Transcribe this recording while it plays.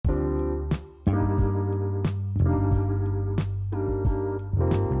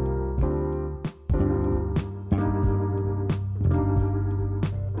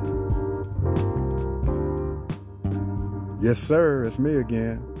Yes, sir, it's me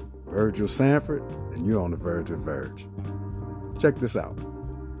again, Virgil Sanford, and you're on the Verge with Verge. Check this out.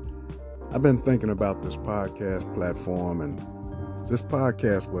 I've been thinking about this podcast platform, and this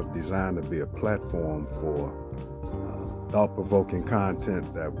podcast was designed to be a platform for thought-provoking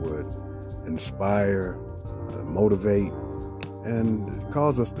content that would inspire, motivate, and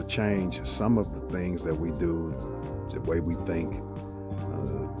cause us to change some of the things that we do, the way we think,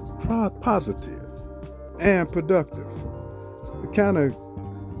 positive and productive. The kind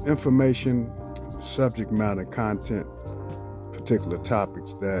of information, subject matter, content, particular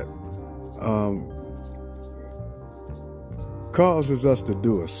topics that causes us to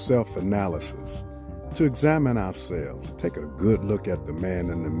do a self-analysis, to examine ourselves, take a good look at the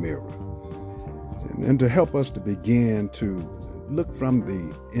man in the mirror, and to help us to begin to look from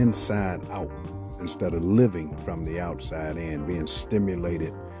the inside out instead of living from the outside in, being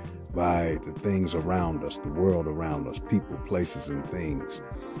stimulated by the things around us, the world around us, people, places, and things,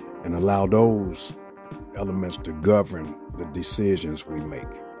 and allow those elements to govern the decisions we make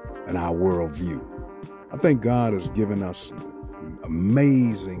and our worldview. I think God has given us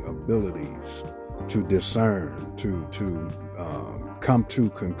amazing abilities to discern, to come to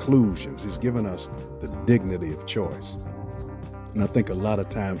conclusions. He's given us the dignity of choice. And I think a lot of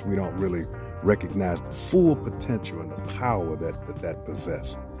times we don't really recognize the full potential and the power that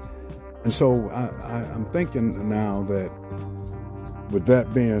possess. And so I'm thinking now that with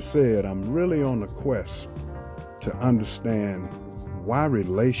that being said, I'm really on the quest to understand why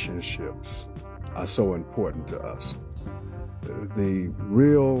relationships are so important to us. The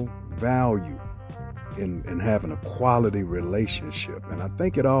real value in having a quality relationship. And I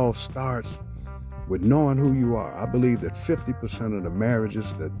think it all starts with knowing who you are. I believe that 50% of the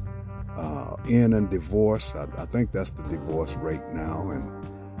marriages that end in divorce, I think that's the divorce rate now, and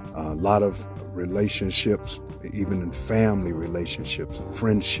a lot of relationships, even in family relationships,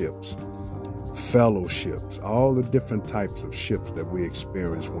 friendships, fellowships, all the different types of ships that we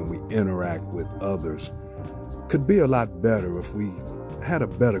experience when we interact with others could be a lot better if we had a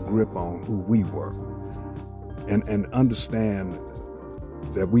better grip on who we were and understand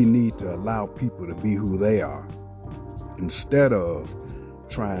that we need to allow people to be who they are. Instead of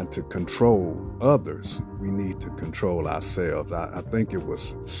trying to control others, we need to control ourselves. I think it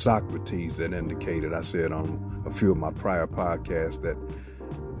was Socrates that indicated, I said on a few of my prior podcasts, that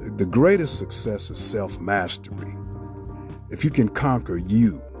the greatest success is self-mastery. If you can conquer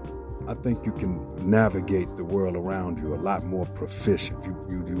you, I think you can navigate the world around you a lot more proficient.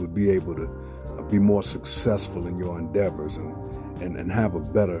 You would be able to be more successful in your endeavors and have a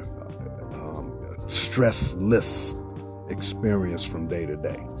better stressless experience from day to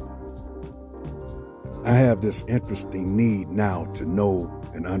day. I have this interesting need now to know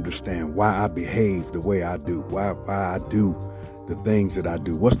and understand why I behave the way I do, why I do the things that I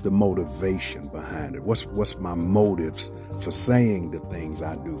do. What's the motivation behind it? What's my motives for saying the things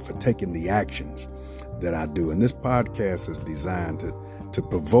I do, for taking the actions that I do? And this podcast is designed to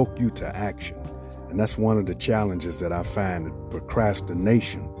provoke you to action. And that's one of the challenges that I find, that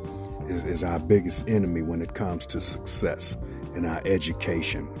procrastination is our biggest enemy when it comes to success in our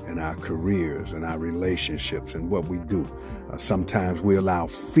education, in our careers, in our relationships, and what we do. Sometimes we allow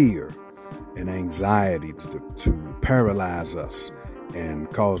fear and anxiety to paralyze us and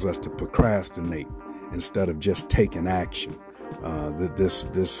cause us to procrastinate instead of just taking action. This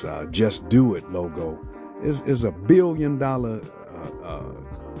Just Do It logo is $1 billion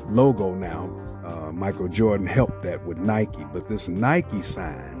logo now. Michael Jordan helped that with Nike, but this Nike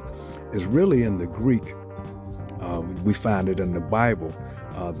sign is really in the Greek. We find it in the Bible.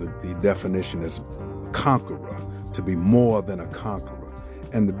 The definition is conqueror, to be more than a conqueror.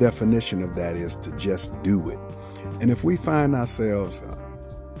 And the definition of that is to just do it. And if we find ourselves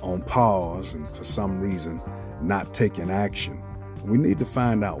on pause and for some reason not taking action, we need to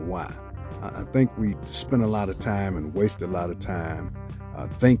find out why. I think we spend a lot of time and waste a lot of time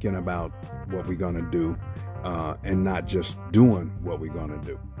thinking about what we're going to do and not just doing what we're going to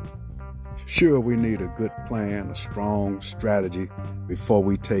do. Sure, we need a good plan, a strong strategy before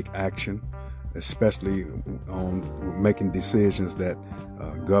we take action, especially on making decisions that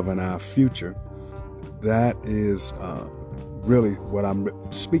govern our future. That is really what I'm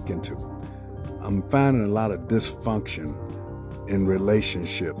speaking to. I'm finding a lot of dysfunction in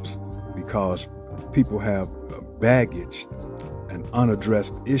relationships because people have baggage and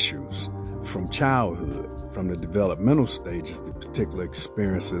unaddressed issues from childhood, from the developmental stages, the particular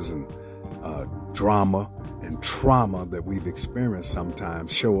experiences and drama and trauma that we've experienced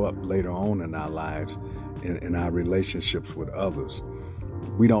sometimes show up later on in our lives, in our relationships with others.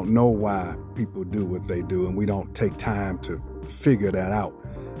 we don't know why people do what they do, and we don't take time to figure that out.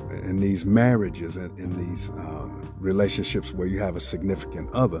 In these marriages and in these relationships where you have a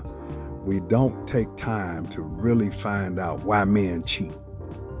significant other, we don't take time to really find out why men cheat,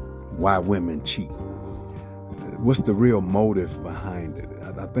 why women cheat. What's the real motive behind it?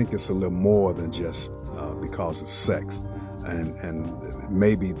 I think it's a little more than just because of sex, and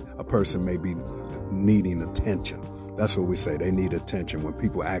maybe a person may be needing attention. That's what we say. They need attention. When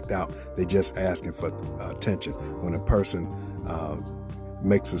people act out, they just asking for attention. When a person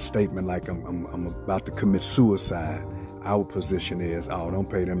makes a statement like I'm about to commit suicide, our position is, oh, don't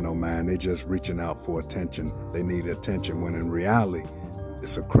pay them no mind. They just reaching out for attention. They need attention, when in reality,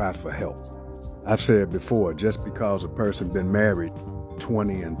 it's a cry for help. I've said before, just because a person been married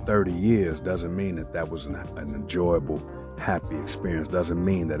 20 and 30 years doesn't mean that was an enjoyable, happy experience. Doesn't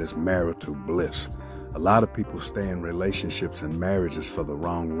mean that it's marital bliss. A lot of people stay in relationships and marriages for the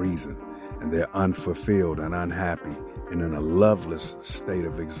wrong reason, and they're unfulfilled and unhappy and in a loveless state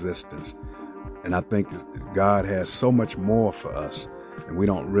of existence. And I think God has so much more for us, and we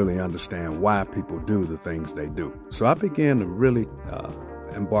don't really understand why people do the things they do. So I began to really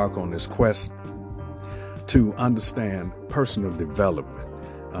embark on this quest to understand personal development,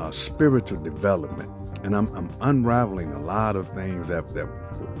 spiritual development. And I'm unraveling a lot of things that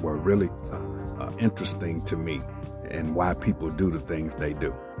were really interesting to me, and why people do the things they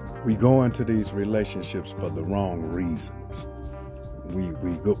do. We go into these relationships for the wrong reasons.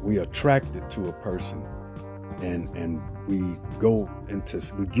 We attracted to a person, and we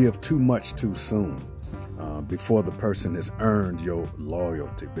give too much too soon, before the person has earned your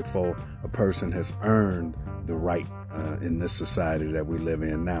loyalty, before a person has earned the right in this society that we live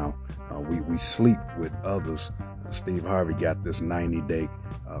in now. We sleep with others. Steve Harvey got this 90-day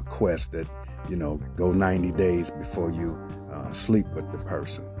quest that, go 90 days before you sleep with the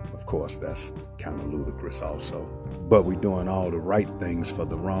person. Of course, that's kind of ludicrous also. But we're doing all the right things for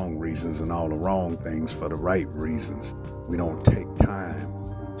the wrong reasons and all the wrong things for the right reasons. We don't take time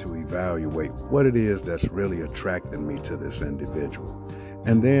to evaluate what it is that's really attracting me to this individual.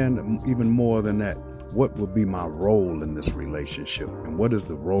 And then even more than that, what will be my role in this relationship? And what is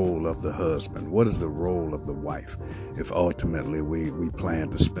the role of the husband? What is the role of the wife? If ultimately we plan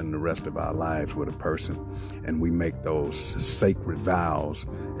to spend the rest of our lives with a person, and we make those sacred vows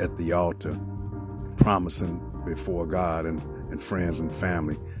at the altar, promising before God and friends and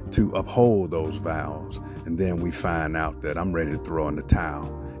family to uphold those vows, and then we find out that I'm ready to throw in the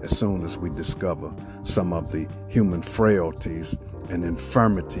towel as soon as we discover some of the human frailties and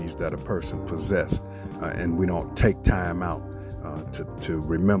infirmities that a person possesses. And we don't take time out to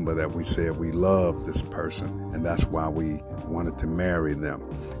remember that we said we love this person, and that's why we wanted to marry them.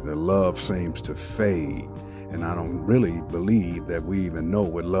 The love seems to fade, and I don't really believe that we even know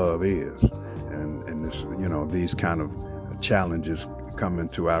what love is. And this, these kind of challenges come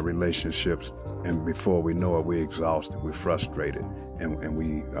into our relationships, and before we know it, we're exhausted, we're frustrated, and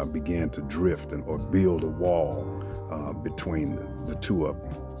we begin to drift or build a wall between the two of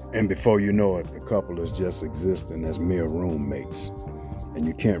them. And before you know it, the couple is just existing as mere roommates. And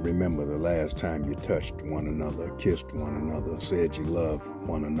you can't remember the last time you touched one another, kissed one another, said you love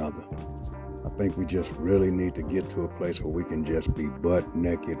one another. I think we just really need to get to a place where we can just be butt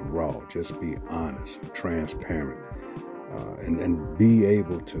naked raw, just be honest and transparent, and be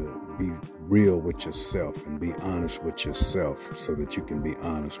able to be real with yourself and be honest with yourself so that you can be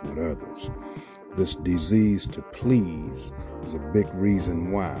honest with others. This disease to please is a big reason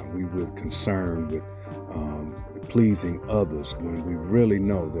why we were concerned with pleasing others when we really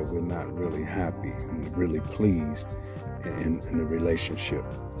know that we're not really happy and really pleased in the relationship.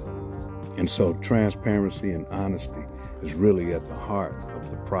 And so transparency and honesty is really at the heart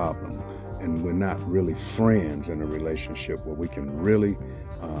of the problem. And we're not really friends in a relationship where we can really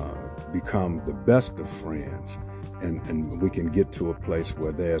become the best of friends. And we can get to a place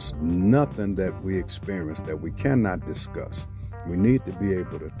where there's nothing that we experience that we cannot discuss. We need to be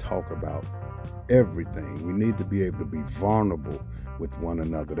able to talk about everything. We need to be able to be vulnerable with one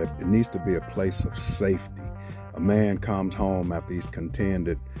another. It needs to be a place of safety. A man comes home after he's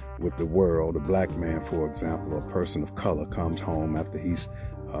contended with the world. A black man, for example, a person of color comes home after he's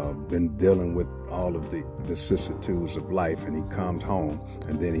been dealing with all of the vicissitudes of life, and he comes home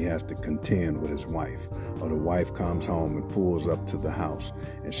and then he has to contend with his wife. Or the wife comes home and pulls up to the house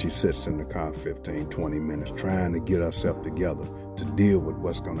and she sits in the car 15, 20 minutes trying to get herself together to deal with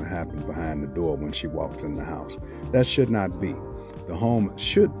what's going to happen behind the door when she walks in the house. That should not be. The home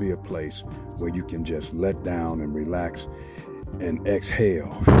should be a place where you can just let down and relax and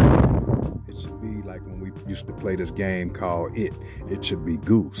exhale. It should be like when we used to play this game called It. It should be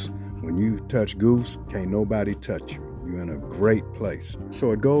Goose. When you touch Goose, can't nobody touch you. You're in a great place.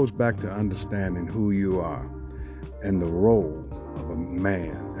 So it goes back to understanding who you are and the role of a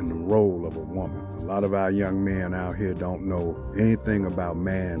man and the role of a woman. A lot of our young men out here don't know anything about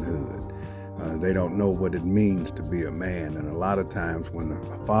manhood. They don't know what it means to be a man. And a lot of times when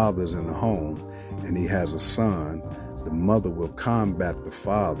the father's in the home and he has a son, the mother will combat the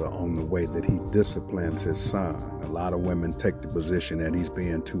father on the way that he disciplines his son. A lot of women take the position that he's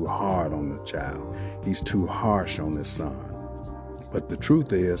being too hard on the child. He's too harsh on his son. But the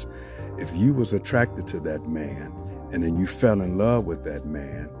truth is, if you was attracted to that man and then you fell in love with that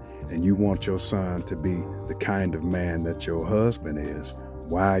man and you want your son to be the kind of man that your husband is,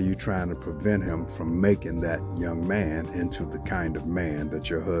 why are you trying to prevent him from making that young man into the kind of man that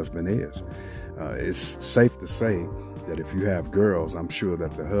your husband is? It's safe to say that if you have girls, I'm sure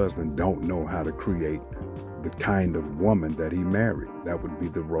that the husband don't know how to create the kind of woman that he married. That would be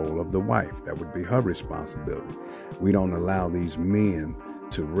the role of the wife. That would be her responsibility. We don't allow these men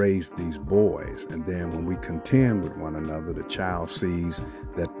to raise these boys. And then when we contend with one another, the child sees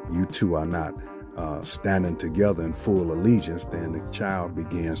that you two are not standing together in full allegiance, then the child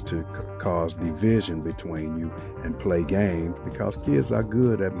begins to cause division between you and play games, because kids are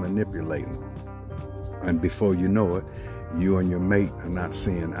good at manipulating. And before you know it, you and your mate are not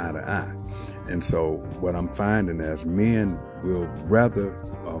seeing eye to eye. And so what I'm finding is men will rather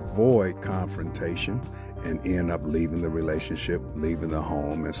avoid confrontation and end up leaving the relationship, leaving the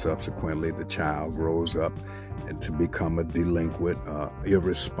home, and subsequently the child grows up and to become a delinquent,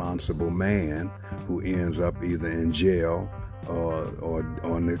 irresponsible man who ends up either in jail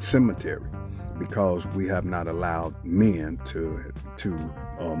or in the cemetery, because we have not allowed men to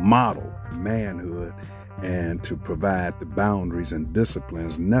model manhood and to provide the boundaries and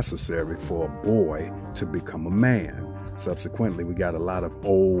disciplines necessary for a boy to become a man. Subsequently, we got a lot of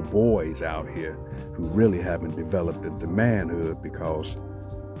old boys out here who really haven't developed into manhood because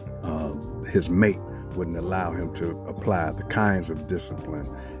his mate wouldn't allow him to apply the kinds of discipline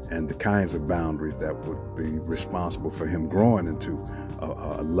and the kinds of boundaries that would be responsible for him growing into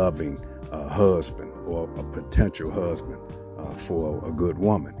a loving husband or a potential husband for a good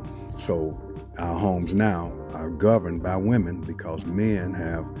woman. So our homes now are governed by women because men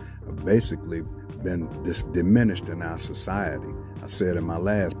have basically been diminished in our society. I said in my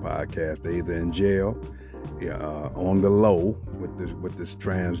last podcast, they're either in jail, on the low with this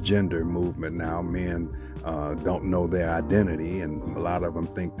transgender movement now. Men don't know their identity, and a lot of them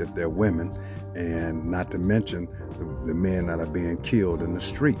think that they're women, and not to mention the men that are being killed in the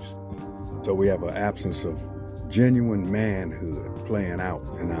streets. So we have an absence of genuine manhood playing out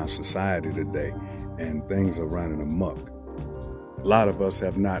in our society today, and things are running amok. A lot of us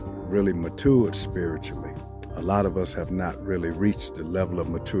have not really matured spiritually. A lot of us have not really reached the level of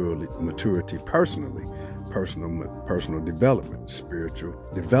maturity personally, personal development, spiritual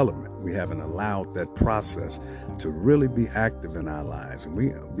development. We haven't allowed that process to really be active in our lives, and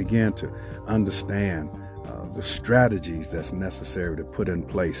we began to understand the strategies that's necessary to put in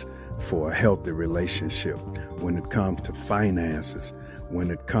place for a healthy relationship when it comes to finances,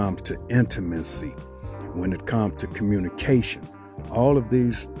 when it comes to intimacy, when it comes to communication. All of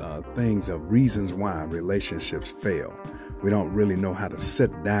these things are reasons why relationships fail. We don't really know how to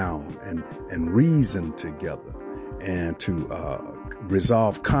sit down and reason together and to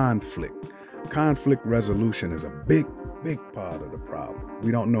resolve conflict. Conflict resolution is a big part of the problem.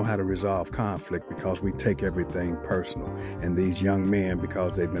 We don't know how to resolve conflict because we take everything personal. And these young men,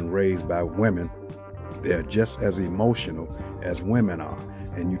 because they've been raised by women, they're just as emotional as women are.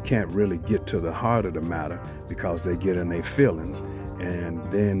 And you can't really get to the heart of the matter because they get in their feelings, and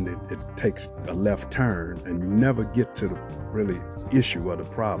then it takes a left turn and you never get to the really issue of the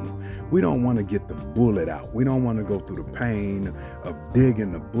problem. We don't want to get the bullet out. We don't want to go through the pain of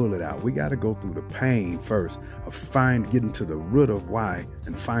digging the bullet out. We got to go through the pain first of getting to the root of why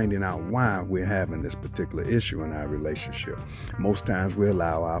and finding out why we're having this particular issue in our relationship. Most times we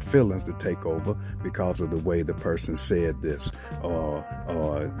allow our feelings to take over because of the way the person said this, or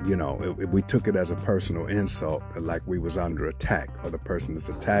if we took it as a personal insult, like we was under attack or the person is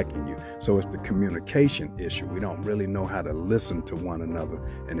attacking you. So it's the communication issue. We don't really know how to listen to one another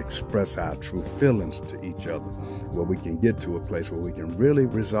and express our true feelings to each other, where we can get to a place where we can really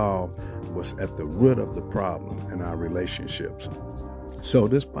resolve what's at the root of the problem in our relationships. So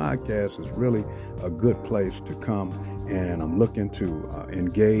this podcast is really a good place to come, and I'm looking to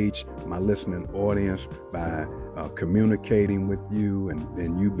engage my listening audience by communicating with you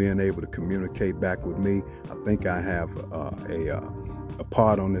and you being able to communicate back with me. I think I have a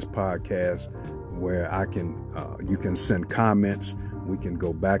part on this podcast where I can, you can send comments. We can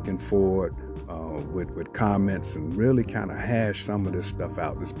go back and forth with comments and really kind of hash some of this stuff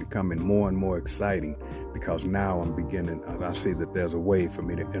out. It's becoming more and more exciting because now I see that there's a way for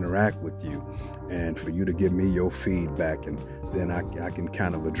me to interact with you and for you to give me your feedback, and then I can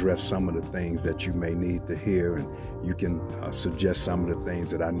kind of address some of the things that you may need to hear, and you can suggest some of the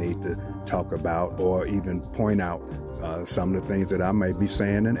things that I need to talk about, or even point out some of the things that I may be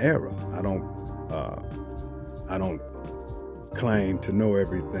saying in error. I don't claim to know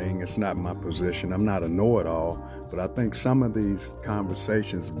everything. It's not my position. I'm not a know-it-all, but I think some of these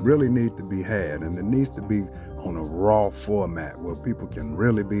conversations really need to be had, and it needs to be on a raw format where people can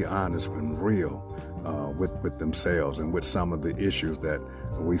really be honest and real with themselves and with some of the issues that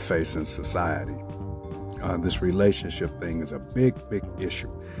we face in society. This relationship thing is a big issue.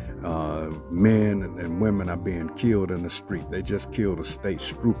 Men and women are being killed in the street. They just killed a state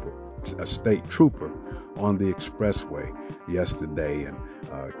trooper on the expressway yesterday, and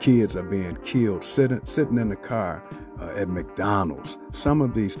kids are being killed sitting in the car at McDonald's. Some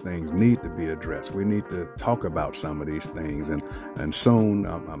of these things need to be addressed. We need to talk about some of these things, and soon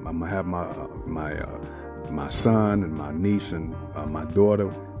I'm gonna have my son and my niece and my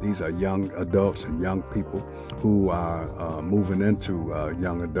daughter. These are young adults and young people who are moving into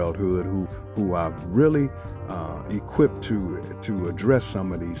young adulthood, who are really equipped to address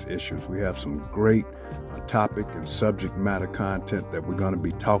some of these issues. We have some great topic and subject matter content that we're going to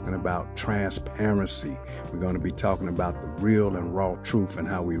be talking about. Transparency. We're going to be talking about the real and raw truth and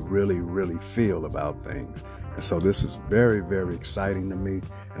how we really feel about things. And so this is very exciting to me,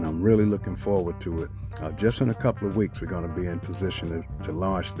 and I'm really looking forward to it. Just in a couple of weeks, we're going to be in position to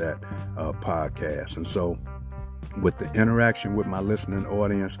launch that podcast. And so with the interaction with my listening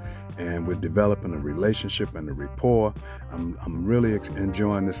audience and with developing a relationship and a rapport, I'm really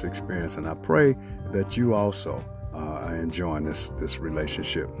enjoying this experience, and I pray that you also are enjoying this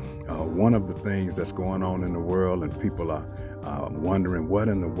relationship. One of the things that's going on in the world, and people are wondering what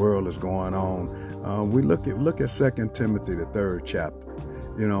in the world is going on, we look at 2 Timothy, the 3rd chapter,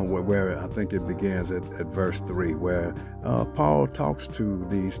 where I think it begins at verse 3, where Paul talks to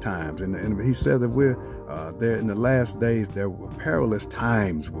these times, and he said that we're there in the last days, there will perilous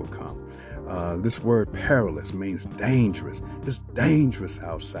times will come. This word perilous means dangerous. It's dangerous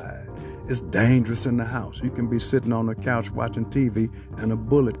outside. It's dangerous in the house. You can be sitting on the couch watching TV and a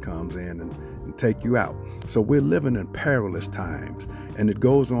bullet comes in and take you out. So we're living in perilous times. And it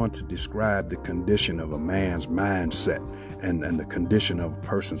goes on to describe the condition of a man's mindset and the condition of a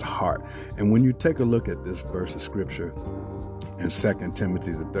person's heart. And when you take a look at this verse of scripture in 2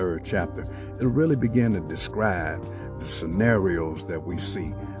 Timothy, the 3rd chapter, it'll really begin to describe the scenarios that we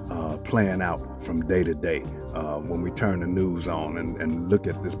see playing out from day to day. When we turn the news on and look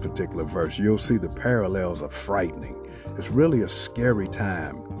at this particular verse, you'll see the parallels are frightening. It's really a scary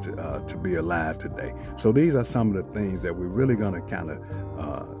time to be alive today. So these are some of the things that we're really going to kind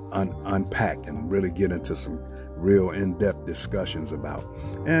of unpack and really get into some real in-depth discussions about.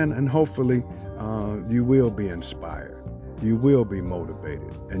 And hopefully you will be inspired. You will be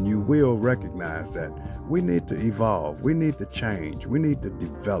motivated, and you will recognize that we need to evolve, we need to change, we need to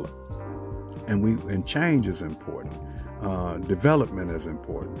develop, and change is important. Development is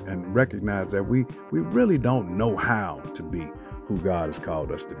important, and recognize that we really don't know how to be who God has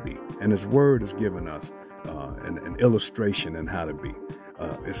called us to be, and His Word has given us an illustration in how to be.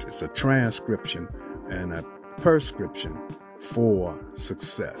 It's a transcription and a prescription for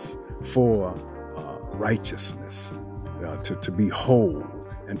success, for righteousness. To be whole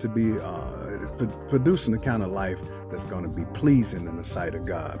and to be producing the kind of life that's going to be pleasing in the sight of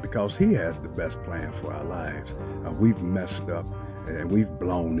God, because He has the best plan for our lives. We've messed up and we've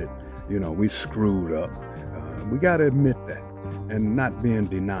blown it. We've screwed up. We got to admit that and not be in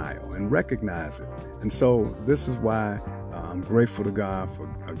denial and recognize it. And so this is why I'm grateful to God for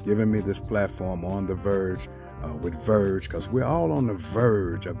giving me this platform on The Verge. With Verge, because we're all on the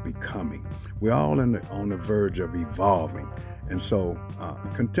verge of becoming. We're all on the verge of evolving. And so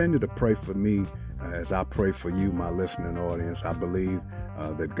continue to pray for me as I pray for you, my listening audience. I believe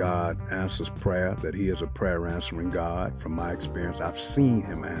that God answers prayer, that He is a prayer answering God. From my experience, I've seen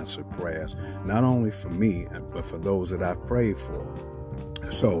Him answer prayers, not only for me, but for those that I've prayed for.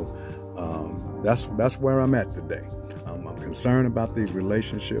 So that's where I'm at today. I'm concerned about these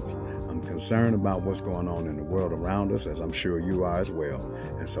relationships. I'm concerned about what's going on in the world around us, as I'm sure you are as well.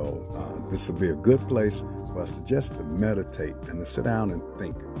 And so this will be a good place for us to meditate and to sit down and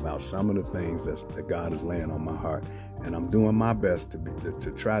think about some of the things that God is laying on my heart. And I'm doing my best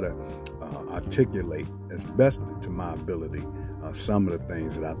to try to articulate as best to my ability some of the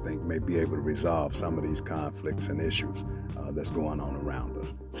things that I think may be able to resolve some of these conflicts and issues that's going on around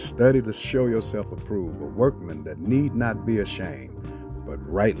us. Study to show yourself approved, a workman that need not be ashamed, but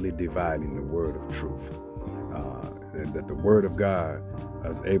rightly dividing the word of truth. And that the word of God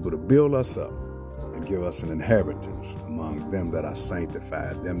is able to build us up and give us an inheritance among them that are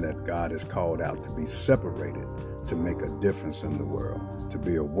sanctified, them that God has called out to be separated, to make a difference in the world, to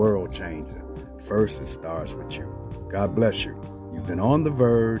be a world changer. First, it starts with you. God bless you. You've been on The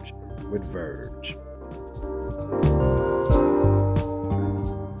Verge with Verge.